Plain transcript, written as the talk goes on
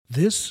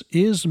This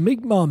is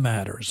Mi'kmaq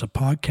Matters, a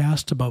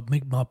podcast about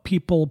Mi'kmaq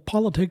people,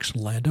 politics,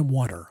 land, and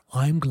water.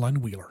 I'm Glenn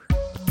Wheeler.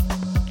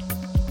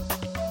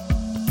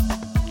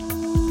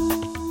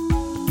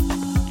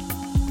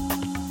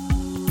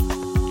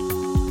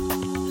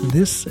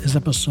 This is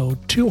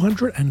episode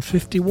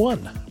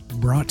 251,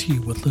 brought to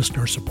you with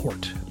listener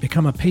support.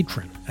 Become a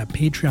patron at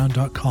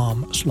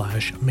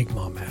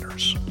patreon.com/Mi'kmaq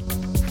Matters.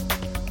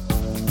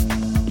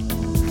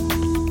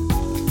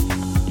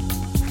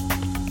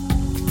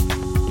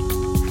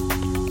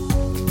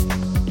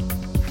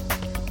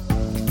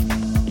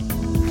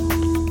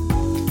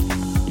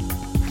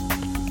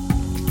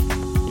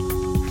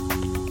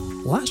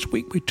 Last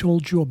week we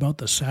told you about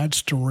the sad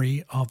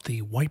story of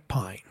the white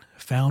pine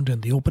found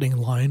in the opening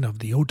line of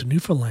the Ode to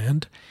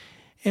Newfoundland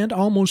and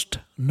almost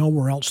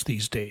nowhere else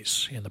these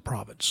days in the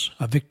province,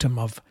 a victim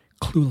of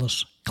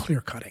clueless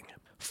clear-cutting.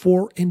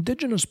 For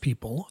Indigenous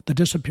people, the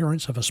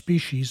disappearance of a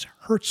species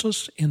hurts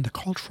us in the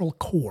cultural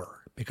core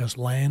because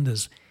land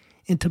is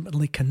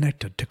intimately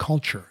connected to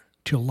culture,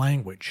 to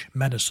language,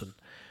 medicine,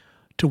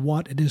 to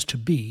what it is to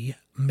be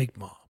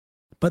Mi'kmaq.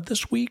 But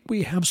this week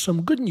we have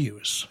some good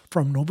news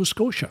from Nova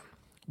Scotia,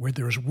 where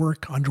there's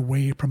work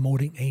underway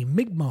promoting a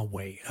Mi'kmaq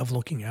way of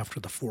looking after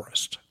the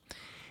forest.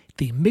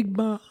 The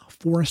Mi'kmaq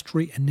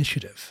Forestry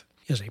Initiative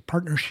is a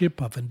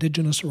partnership of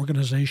Indigenous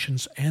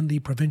organizations and the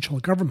provincial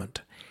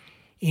government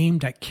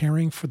aimed at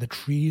caring for the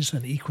trees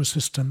and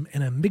ecosystem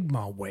in a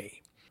Mi'kmaq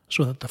way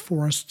so that the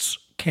forests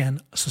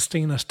can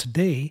sustain us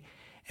today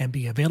and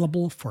be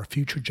available for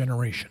future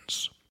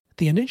generations.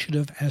 The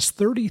initiative has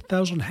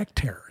 30,000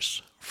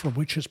 hectares for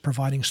which it's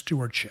providing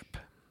stewardship,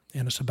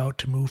 and it's about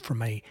to move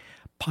from a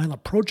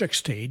pilot project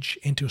stage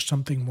into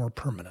something more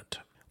permanent.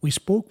 We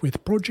spoke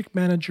with project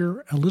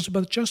manager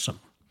Elizabeth Jessam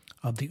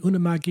of the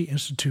Unama'ki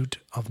Institute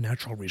of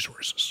Natural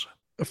Resources.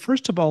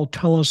 First of all,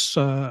 tell us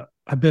a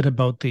bit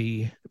about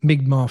the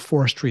Mi'kmaq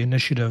Forestry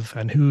Initiative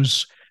and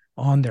who's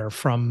on there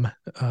from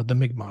the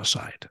Mi'kmaq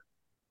side.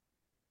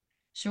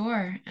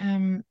 Sure.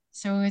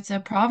 So it's a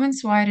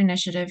province-wide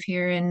initiative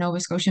here in Nova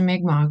Scotia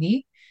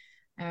Mi'kma'ki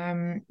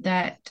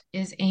that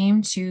is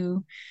aimed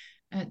to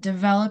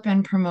develop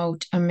and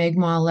promote a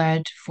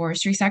Mi'kmaq-led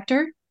forestry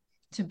sector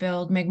to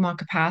build Mi'kmaq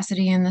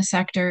capacity in the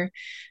sector,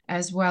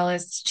 as well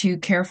as to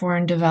care for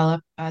and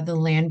develop the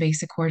land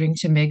base according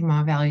to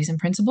Mi'kmaq values and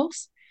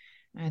principles.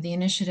 The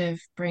initiative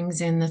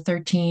brings in the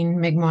 13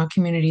 Mi'kmaq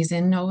communities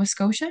in Nova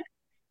Scotia.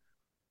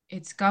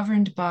 It's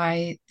governed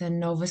by the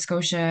Nova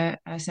Scotia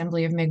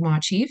Assembly of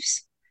Mi'kmaq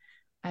Chiefs,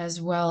 as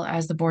well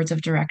as the boards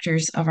of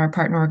directors of our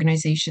partner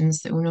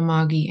organizations, the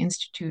Unama'ki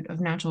Institute of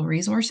Natural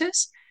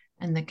Resources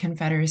and the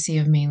Confederacy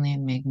of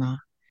Mainland Mi'kmaq.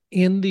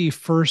 In the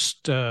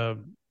first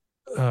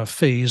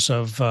phase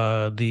of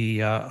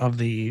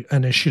the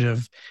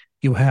initiative,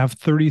 you have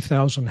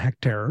 30,000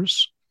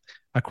 hectares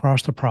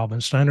across the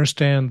province. And I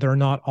understand they're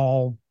not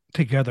all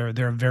together.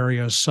 They're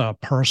various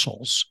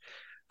parcels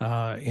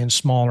in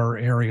smaller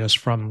areas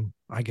from,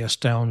 I guess,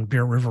 down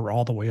Bear River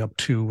all the way up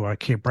to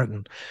Cape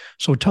Breton.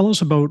 So tell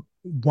us about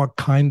what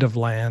kind of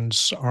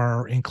lands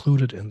are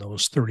included in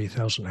those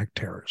 30,000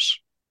 hectares.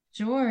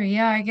 Sure.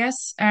 Yeah, I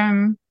guess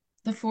the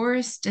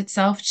forest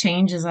itself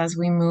changes as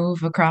we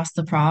move across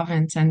the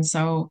province. And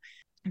so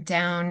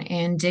down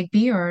in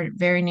Digby or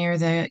very near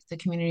the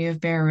community of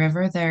Bear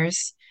River,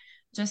 there's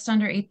just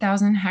under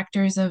 8,000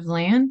 hectares of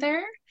land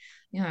there.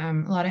 A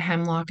lot of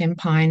hemlock and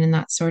pine and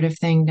that sort of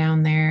thing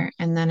down there.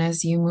 And then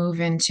as you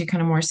move into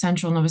kind of more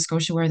central Nova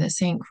Scotia, where the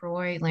St.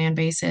 Croix land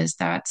base is,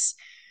 that's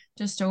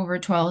just over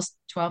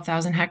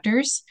 12,000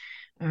 hectares.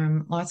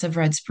 Lots of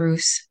red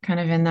spruce kind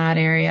of in that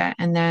area.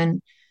 And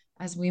then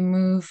as we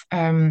move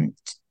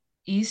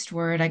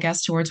eastward, I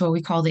guess, towards what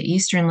we call the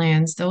eastern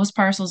lands, those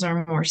parcels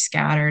are more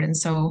scattered. And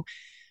so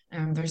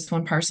there's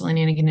one parcel in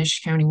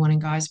Antigonish County, one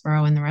in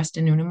Guysborough, and the rest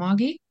in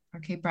Unama'ki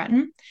or Cape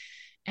Breton.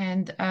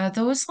 And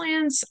those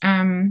lands,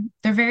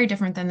 they're very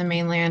different than the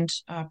mainland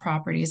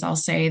properties, I'll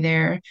say.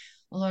 They're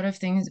a lot of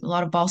things, a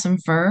lot of balsam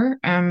fir,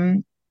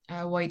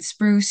 white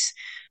spruce,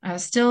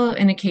 still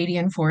an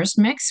Acadian forest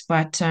mix,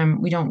 but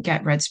we don't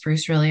get red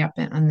spruce really up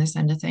on this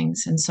end of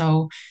things. And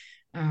so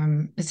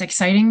it's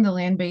exciting. The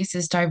land base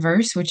is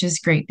diverse, which is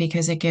great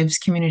because it gives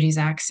communities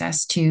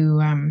access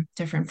to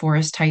different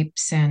forest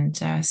types and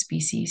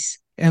species.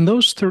 And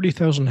those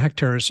 30,000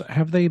 hectares,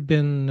 have they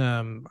been,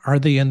 are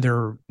they in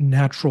their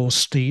natural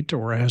state,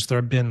 or has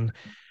there been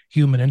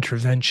human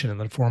intervention in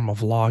the form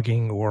of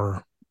logging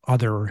or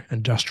other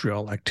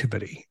industrial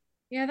activity?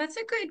 Yeah, that's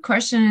a good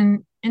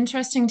question.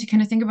 Interesting to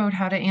kind of think about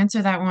how to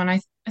answer that one.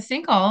 I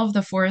think all of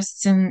the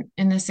forests in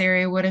this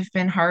area would have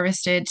been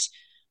harvested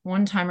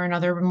one time or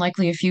another, and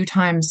likely a few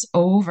times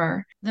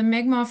over. The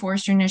Mi'kmaq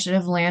Forestry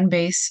Initiative land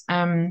base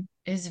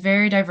is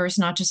very diverse,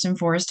 not just in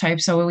forest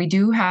types. So we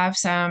do have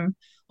some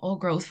old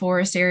growth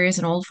forest areas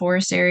and old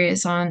forest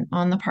areas on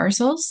the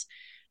parcels.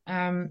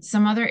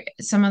 Some other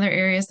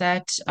areas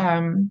that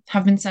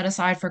have been set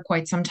aside for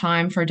quite some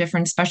time for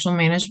different special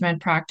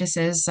management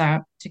practices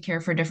to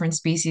care for different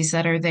species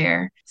that are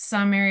there.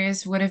 Some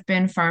areas would have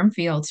been farm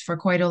fields for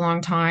quite a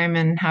long time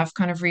and have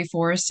kind of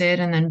reforested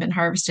and then been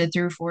harvested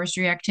through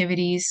forestry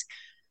activities.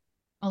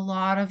 A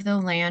lot of the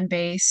land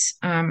base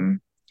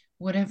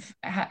would have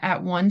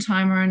at one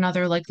time or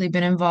another likely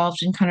been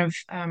involved in kind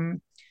of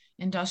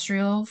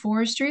industrial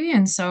forestry,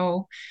 and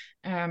so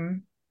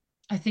um,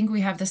 I think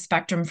we have the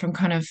spectrum from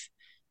kind of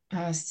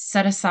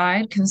set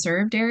aside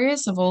conserved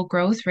areas of old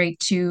growth right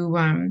to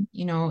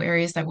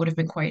areas that would have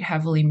been quite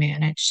heavily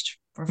managed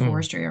for Mm.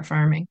 forestry or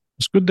farming.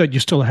 It's good that you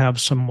still have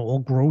some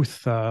old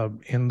growth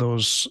in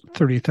those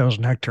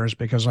 30,000 hectares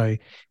because I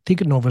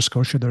think in Nova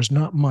Scotia there's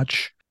not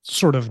much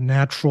sort of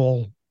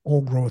natural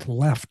old growth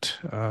left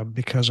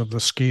because of the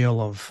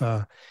scale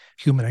of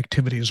human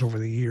activities over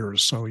the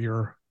years. So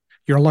you're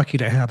lucky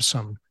to have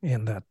some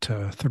in that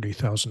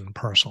 30,000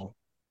 parcel.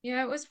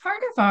 Yeah, it was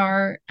part of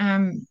our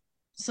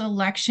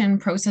selection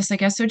process, I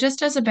guess. So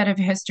just as a bit of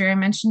history, I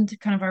mentioned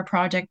kind of our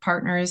project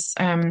partners,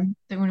 the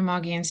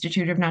Unama'ki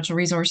Institute of Natural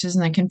Resources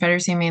and the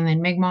Confederacy of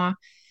Mainland Mi'kmaq,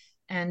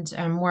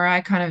 and where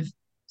I kind of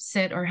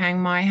sit or hang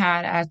my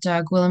hat at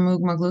Gwilamug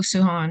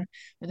Maglusuhan,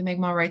 or the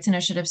Mi'kmaq Rights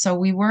Initiative. So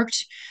we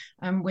worked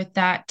with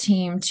that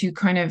team to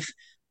kind of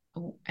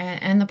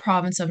and the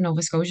province of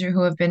Nova Scotia,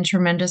 who have been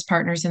tremendous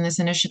partners in this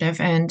initiative,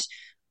 and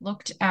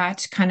looked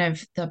at kind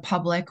of the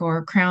public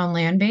or crown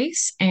land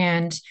base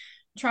and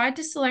tried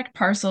to select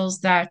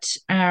parcels that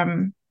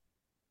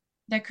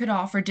could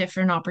offer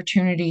different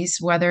opportunities,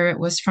 whether it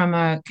was from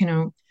a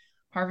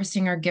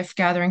harvesting or gift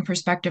gathering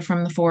perspective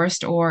from the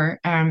forest, or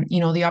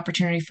the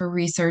opportunity for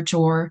research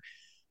or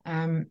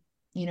um,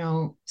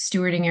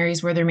 stewarding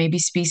areas where there may be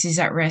species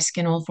at risk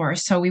in old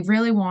forests. So we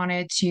really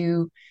wanted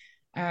to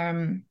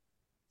um,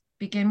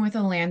 begin with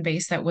a land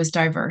base that was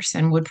diverse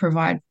and would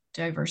provide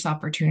diverse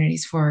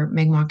opportunities for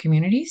Mi'kmaq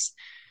communities.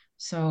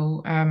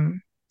 So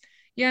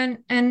yeah,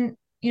 and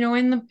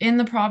in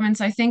the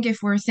province, I think if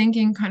we're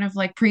thinking kind of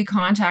like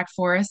pre-contact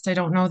forest, I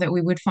don't know that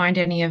we would find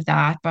any of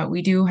that, but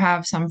we do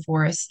have some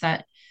forests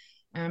that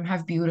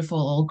have beautiful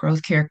old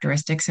growth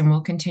characteristics, and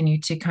we'll continue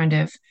to kind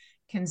of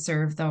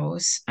conserve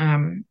those,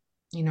 and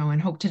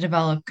hope to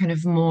develop kind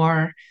of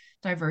more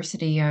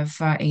diversity of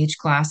age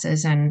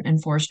classes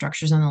and forest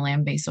structures on the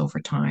land base over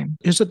time.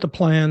 Is it the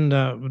plan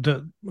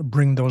to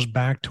bring those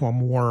back to a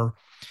more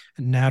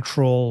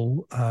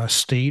natural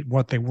state,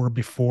 what they were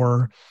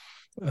before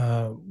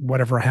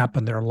whatever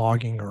happened there,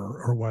 logging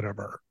or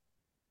whatever?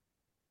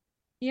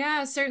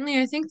 Yeah, certainly.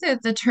 I think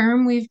that the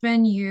term we've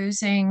been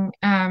using,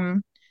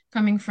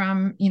 coming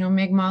from,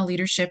 Mi'kmaq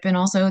leadership and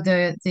also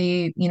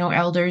the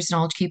elders,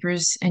 knowledge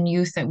keepers, and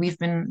youth that we've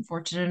been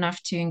fortunate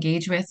enough to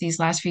engage with these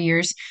last few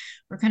years,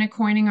 we're kind of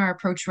coining our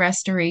approach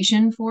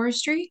restoration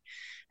forestry.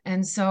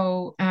 And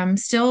so,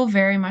 still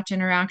very much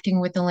interacting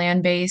with the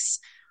land base,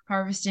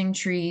 harvesting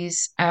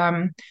trees,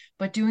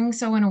 but doing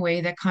so in a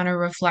way that kind of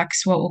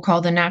reflects what we'll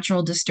call the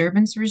natural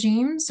disturbance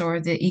regimes or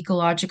the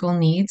ecological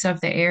needs of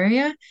the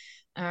area.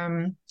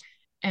 Um,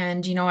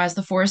 and, as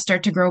the forests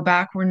start to grow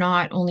back, we're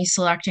not only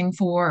selecting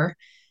for,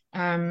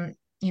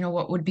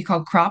 what would be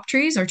called crop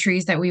trees or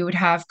trees that we would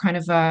have kind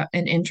of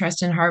an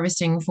interest in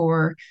harvesting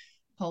for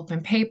pulp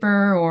and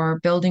paper or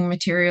building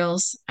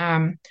materials.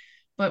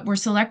 But we're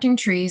selecting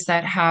trees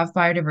that have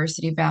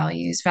biodiversity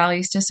values,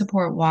 values to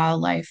support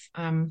wildlife,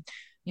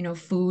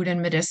 food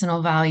and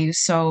medicinal values.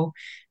 So,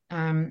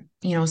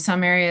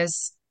 some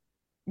areas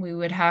we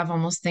would have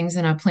almost things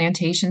in a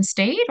plantation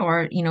state,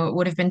 or it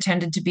would have been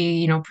tended to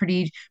be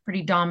pretty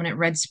dominant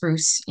red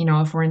spruce,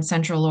 if we're in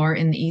central or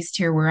in the east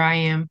here where I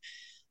am,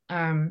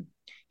 um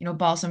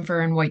balsam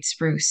fir and white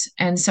spruce.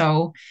 And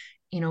so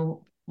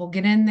we'll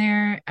get in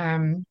there,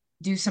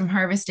 do some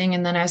harvesting,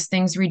 and then as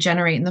things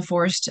regenerate and the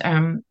forest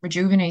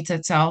rejuvenates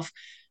itself,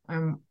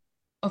 um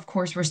of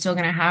course we're still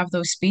going to have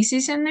those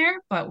species in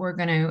there, but we're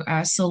going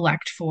to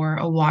select for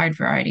a wide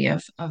variety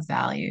of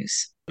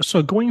values.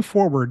 So going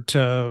forward,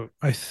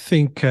 I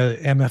think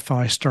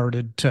MFI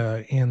started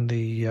in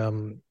the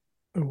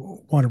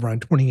what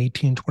around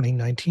 2018,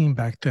 2019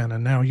 back then,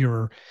 and now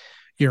you're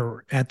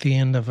at the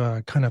end of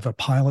a kind of a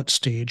pilot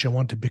stage and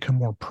want to become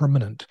more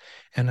permanent.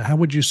 And how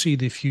would you see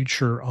the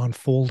future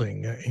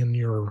unfolding in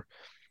your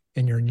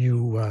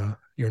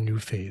new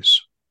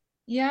phase?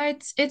 Yeah,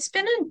 it's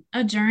been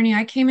a journey.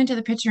 I came into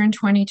the picture in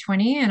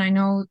 2020, and I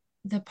know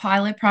the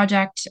pilot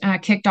project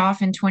kicked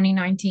off in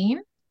 2019.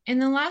 In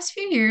the last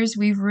few years,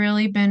 we've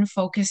really been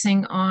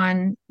focusing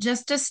on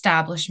just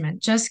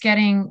establishment, just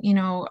getting,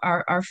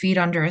 our feet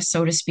under us,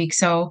 so to speak.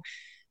 So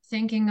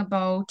thinking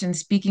about and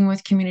speaking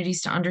with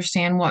communities to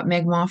understand what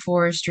Mi'kmaq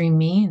forestry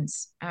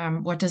means.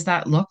 What does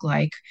that look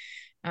like?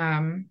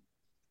 Um,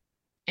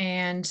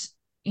 and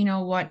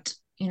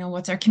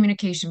what's our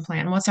communication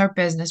plan? What's our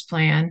business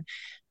plan?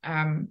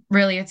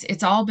 Really,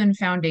 it's all been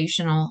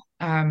foundational.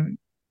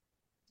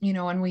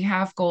 And we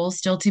have goals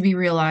still to be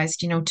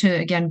realized, to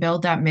again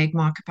build that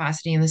Mi'kmaq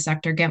capacity in the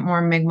sector, get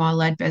more Mi'kmaq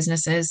led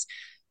businesses,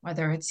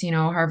 whether it's,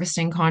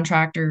 harvesting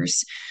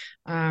contractors,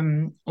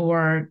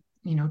 or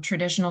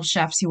traditional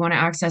chefs who want to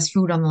access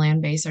food on the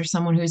land base, or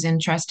someone who's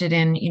interested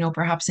in,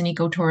 perhaps an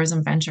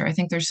ecotourism venture. I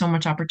think there's so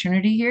much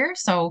opportunity here.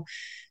 So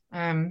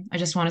I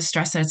just want to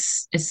stress that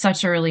it's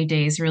such early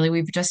days, really.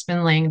 We've just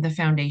been laying the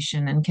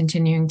foundation and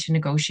continuing to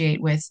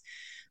negotiate with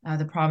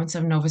the province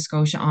of Nova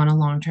Scotia on a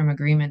long-term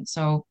agreement.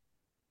 So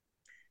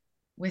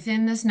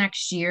within this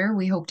next year,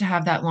 we hope to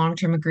have that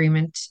long-term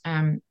agreement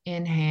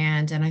in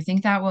hand, and I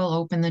think that will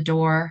open the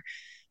door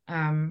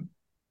um,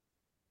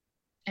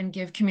 and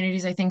give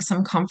communities, I think,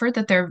 some comfort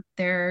that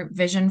their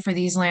vision for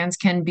these lands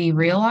can be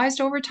realized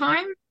over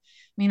time.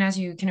 I mean, as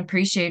you can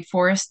appreciate,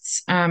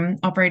 forests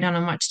operate on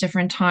a much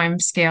different time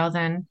scale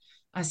than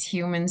us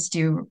humans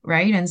do,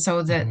 right? And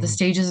so the Mhm.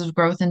 stages of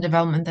growth and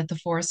development that the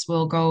forests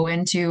will go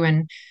into,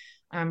 and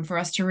for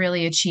us to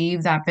really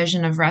achieve that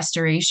vision of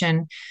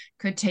restoration,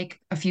 could take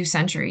a few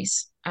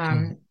centuries.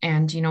 Mm.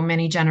 And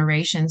many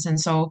generations. And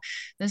so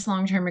this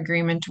long-term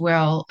agreement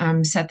will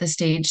set the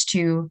stage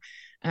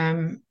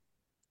um,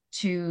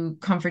 to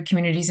comfort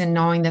communities in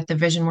knowing that the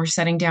vision we're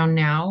setting down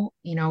now,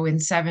 in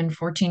 7,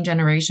 14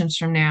 generations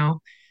from now,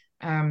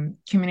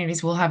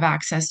 communities will have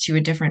access to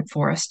a different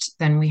forest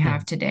than we Mm.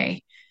 have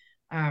today.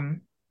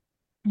 Um,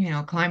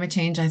 Climate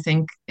change, I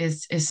think,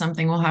 is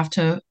something we'll have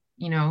to,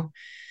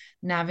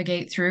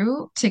 navigate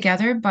through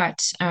together. But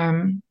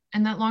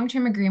and that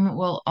long-term agreement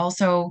will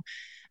also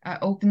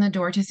open the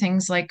door to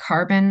things like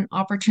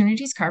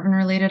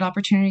carbon-related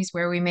opportunities,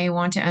 where we may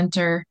want to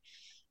enter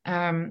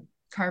um,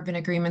 carbon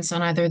agreements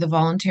on either the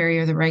voluntary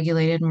or the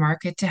regulated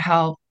market to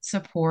help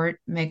support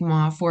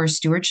Mi'kmaq forest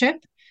stewardship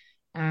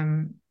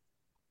um,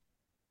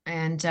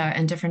 and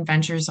different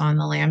ventures on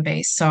the land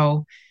base.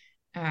 So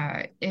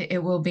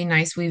it will be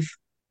nice.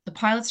 The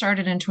pilot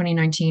started in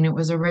 2019. It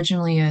was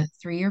originally a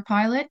 3-year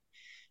pilot,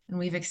 and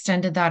we've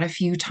extended that a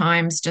few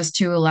times just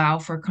to allow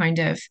for kind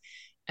of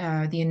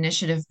the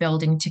initiative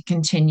building to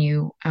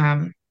continue.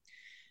 And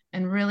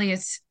really,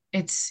 it's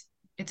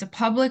a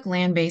public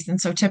land base,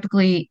 and so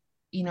typically,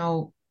 you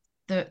know,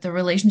 the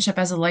relationship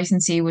as a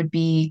licensee would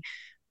be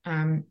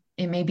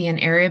it may be an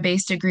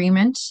area-based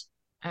agreement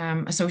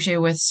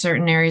associated with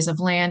certain areas of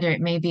land, or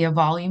it may be a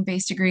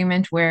volume-based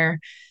agreement where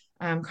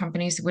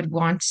companies would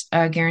want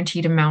a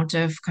guaranteed amount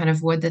of kind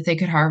of wood that they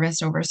could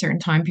harvest over a certain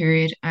time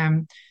period.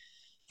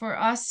 For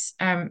us,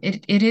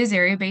 it is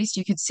area-based,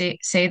 you could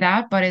say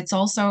that, but it's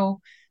also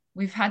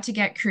we've had to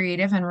get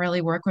creative and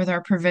really work with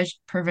our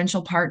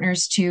provincial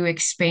partners to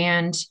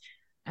expand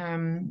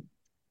um,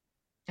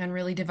 and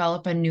really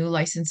develop a new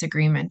license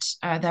agreement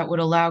that would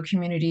allow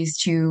communities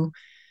to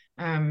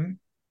um,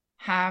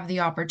 have the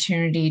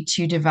opportunity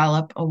to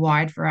develop a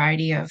wide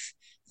variety of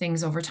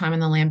things over time in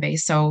the land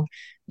base. So,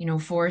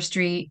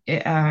 forestry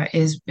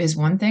is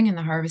one thing in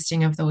the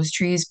harvesting of those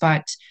trees,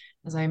 but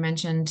as I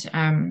mentioned,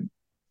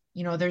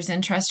 there's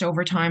interest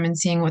over time in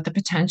seeing what the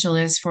potential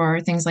is for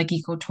things like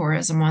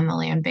ecotourism on the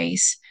land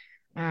base,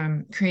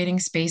 creating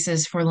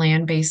spaces for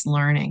land-based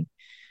learning.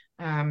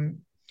 Um,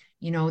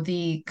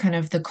 the kind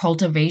of the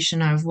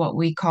cultivation of what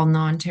we call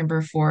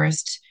non-timber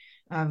forest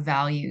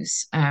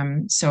values.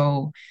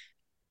 So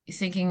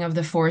thinking of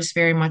the forest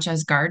very much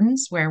as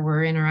gardens where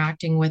we're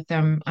interacting with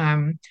them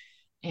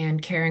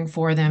and caring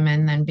for them,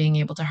 and then being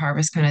able to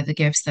harvest kind of the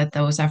gifts that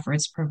those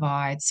efforts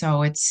provide.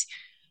 So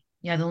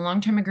yeah, the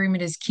long-term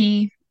agreement is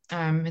key.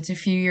 It's a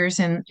few years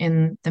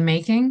in the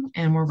making,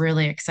 and we're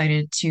really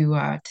excited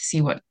to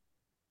see what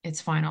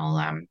its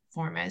final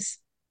form is.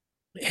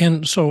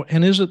 And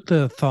is it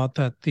the thought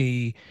that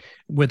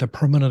with a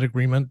permanent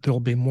agreement, there'll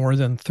be more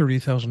than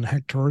 30,000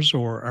 hectares,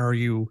 or are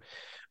you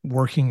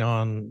working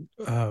on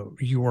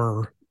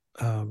the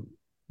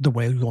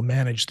way you'll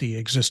manage the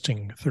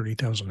existing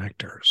 30,000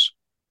 hectares?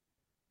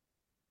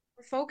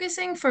 We're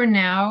focusing for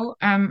now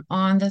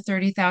on the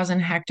 30,000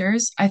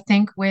 hectares. I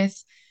think with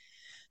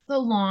the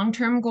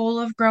long-term goal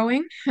of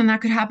growing, and that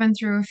could happen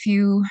through a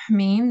few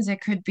means.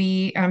 It could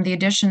be the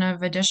addition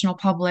of additional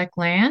public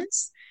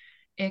lands.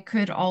 It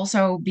could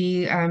also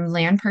be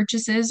land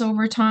purchases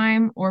over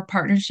time, or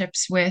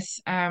partnerships with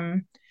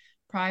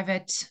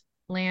private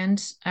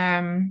land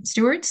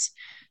stewards.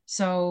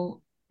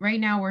 So right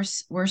now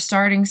we're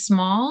starting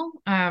small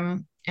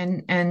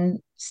and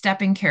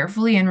stepping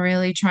carefully and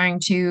really trying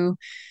to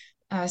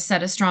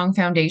set a strong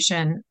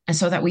foundation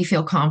so that we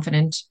feel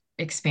confident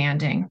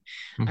expanding.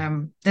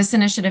 Mhm. This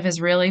initiative has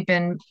really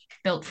been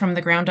built from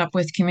the ground up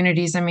with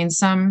communities. I mean,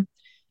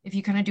 if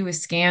you kind of do a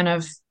scan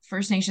of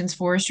First Nations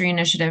forestry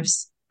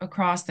initiatives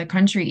across the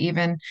country,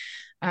 even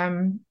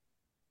um,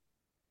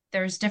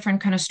 there's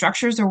different kind of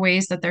structures or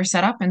ways that they're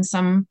set up, and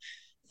some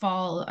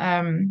fall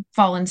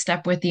in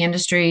step with the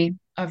industry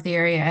of the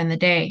area and the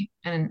day.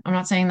 And I'm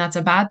not saying that's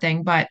a bad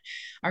thing, but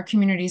our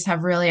communities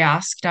have really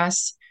asked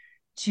us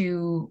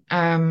to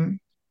um,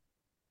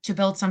 to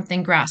build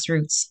something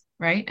grassroots,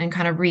 right? And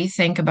kind of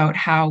rethink about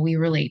how we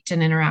relate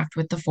and interact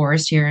with the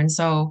forest here. And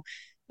so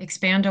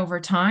expand over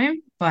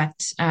time, but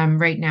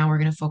right now we're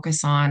going to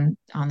focus on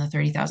the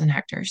 30,000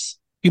 hectares.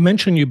 You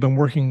mentioned you've been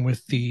working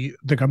with the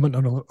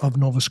government of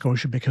Nova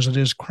Scotia because it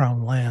is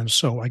Crown land.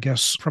 So I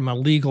guess from a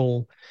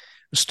legal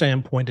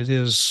standpoint, it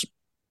is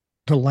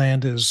the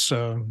land is,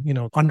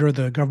 under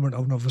the government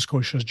of Nova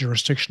Scotia's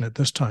jurisdiction at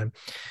this time.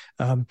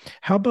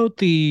 How about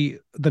the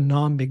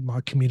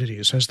non-Mi'kmaq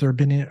communities? Have there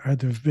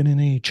been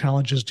any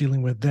challenges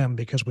dealing with them?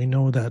 Because we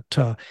know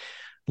that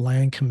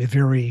land can be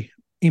very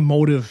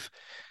emotive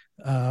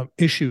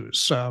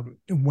issues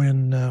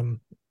when the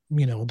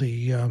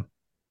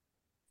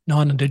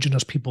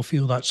non-Indigenous people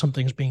feel that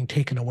something's being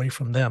taken away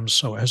from them.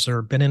 So, has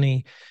there been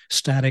any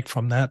static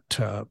from that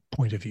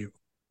point of view?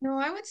 No,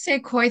 I would say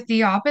quite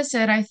the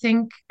opposite. I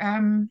think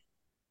the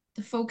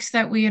folks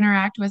that we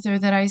interact with or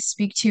that I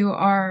speak to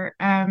are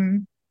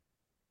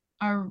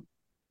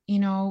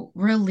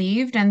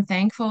relieved and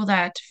thankful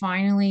that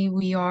finally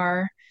we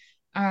are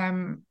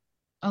um,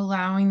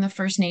 allowing the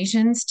First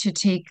Nations to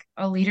take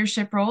a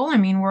leadership role. I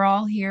mean, we're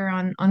all here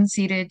on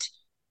unceded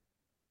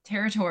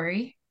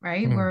territory,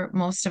 right? Mm. We're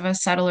most of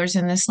us settlers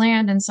in this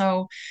land. And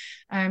so,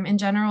 in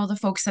general, the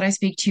folks that I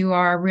speak to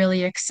are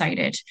really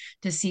excited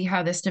to see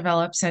how this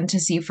develops and to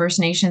see First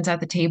Nations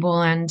at the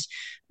table and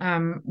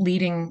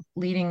leading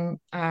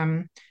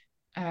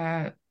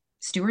uh,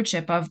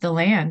 stewardship of the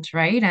land,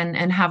 right?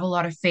 And have a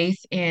lot of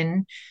faith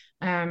in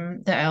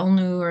the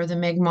Elnu or the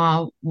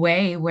Mi'kmaq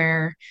way,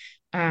 where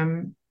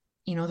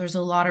there's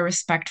a lot of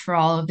respect for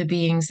all of the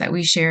beings that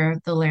we share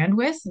the land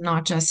with,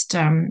 not just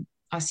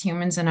us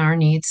humans and our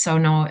needs. So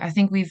no, I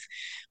think we've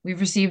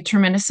received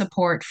tremendous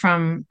support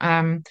from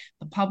the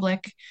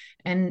public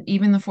and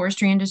even the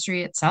forestry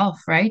industry itself,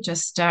 right?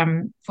 Just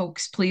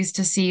folks pleased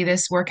to see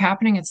this work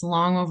happening. It's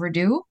long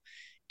overdue.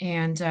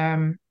 And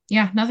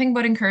yeah, nothing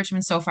but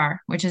encouragement so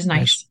far, which is Nice.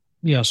 nice.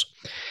 Yes.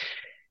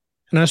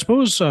 And I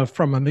suppose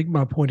from a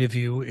Mi'kmaq point of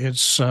view,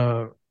 it's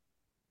the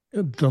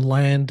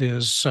land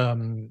is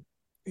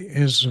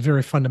a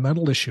very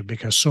fundamental issue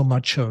because so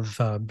much of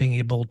being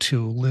able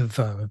to live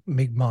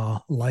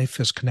Mi'kmaq life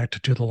is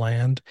connected to the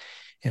land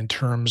in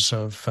terms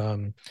of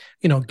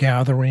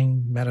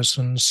gathering,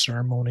 medicine,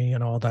 ceremony,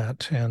 and all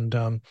that.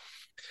 And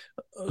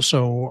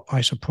so I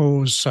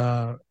suppose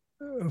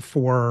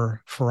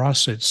for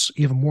us, it's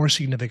even more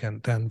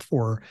significant than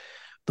for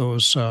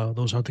those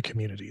other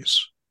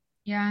communities.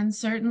 Yeah, and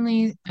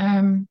certainly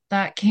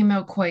that came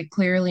out quite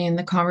clearly in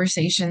the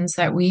conversations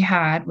that we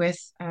had with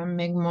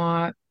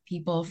Mi'kmaq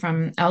people,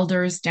 from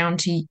elders down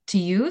to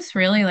youth.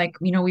 Really, like,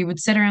 we would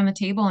sit around the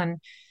table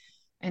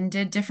and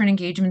did different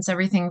engagements,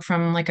 everything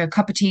from like a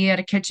cup of tea at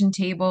a kitchen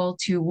table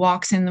to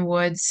walks in the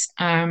woods,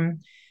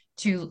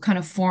 to kind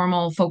of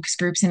formal focus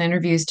groups and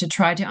interviews to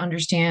try to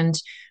understand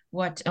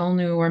what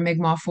Elnu or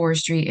Mi'kmaq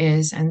forestry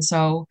is. And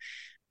so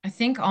I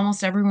think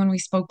almost everyone we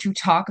spoke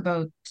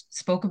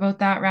about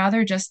that,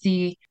 rather, just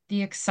the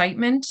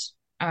excitement,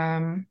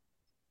 um,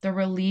 the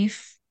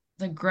relief,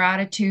 the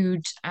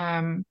gratitude,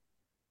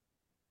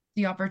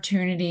 the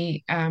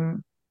opportunity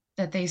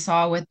that they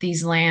saw with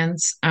these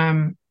lands,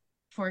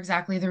 for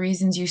exactly the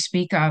reasons you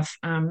speak of.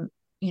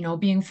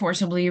 Being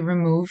forcibly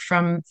removed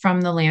from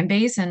the land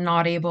base and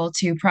not able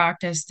to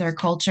practice their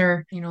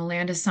culture.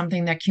 Land is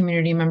something that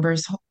community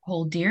members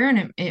hold dear,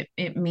 and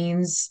it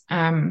means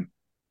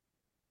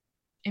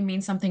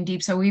something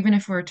deep. So even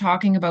if we're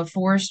talking about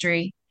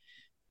forestry,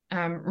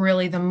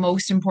 really the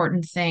most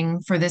important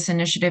thing for this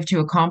initiative to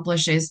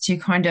accomplish is to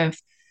kind of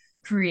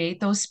create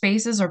those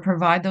spaces or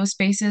provide those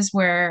spaces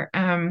where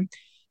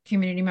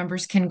community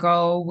members can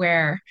go,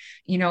 where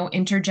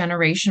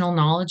intergenerational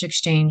knowledge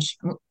exchange,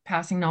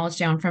 passing knowledge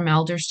down from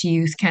elders to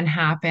youth, can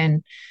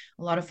happen.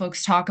 A lot of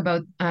folks talk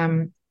about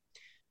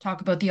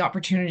the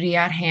opportunity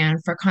at hand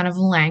for kind of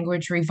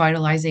language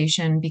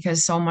revitalization,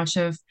 because so much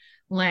of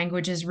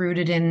language is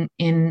rooted in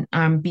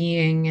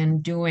being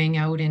and doing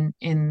out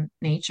in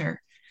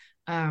nature.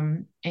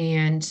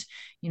 And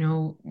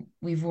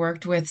we've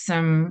worked with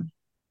some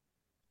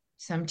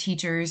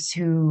teachers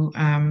who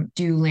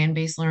do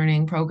land-based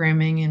learning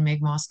programming in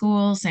Mi'kmaq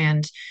schools,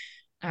 and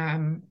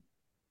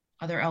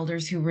other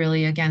elders who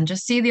really, again,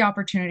 just see the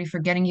opportunity for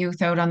getting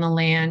youth out on the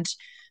land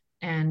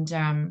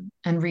and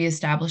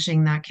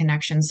reestablishing that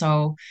connection.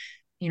 So,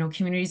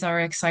 communities are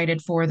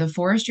excited for the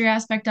forestry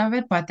aspect of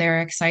it, but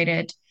they're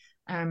excited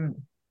um,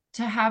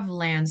 to have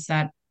lands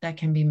that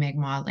can be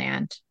Mi'kmaq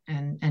land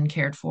and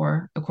cared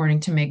for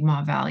according to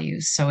Mi'kmaq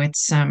values. So it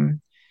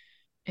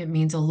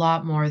means a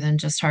lot more than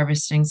just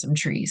harvesting some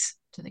trees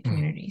to the Mm.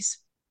 communities.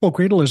 Well,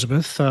 great,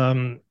 Elizabeth.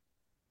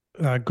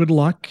 Good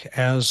luck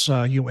as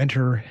you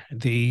enter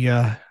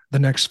the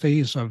next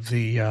phase of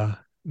the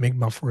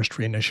Mi'kmaq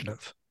Forestry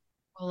Initiative.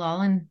 Well,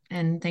 all,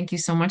 and thank you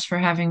so much for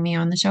having me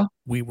on the show.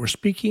 We were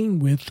speaking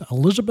with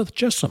Elizabeth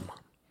Jessom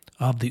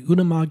of the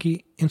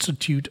Unama'ki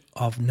Institute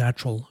of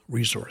Natural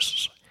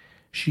Resources.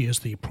 She is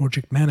the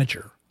project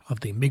manager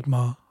of the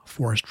Mi'kmaq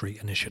Forestry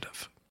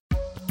Initiative.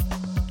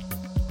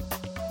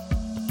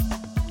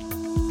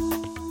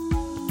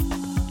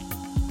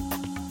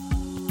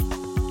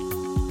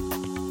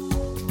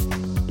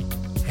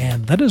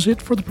 And that is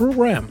it for the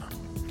program.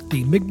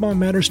 The Mi'kmaq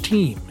Matters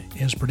team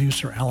is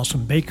producer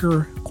Allison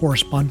Baker,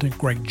 correspondent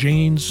Greg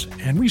Janes,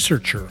 and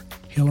researcher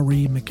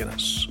Hillary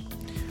McGinnis.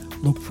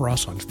 Look for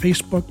us on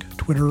Facebook,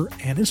 Twitter,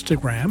 and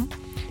Instagram,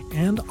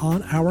 and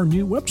on our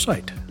new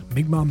website,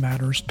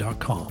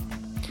 mi'kma'matters.com.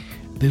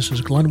 This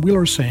is Glenn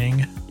Wheeler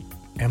saying,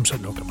 Amsat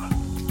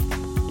Nokama.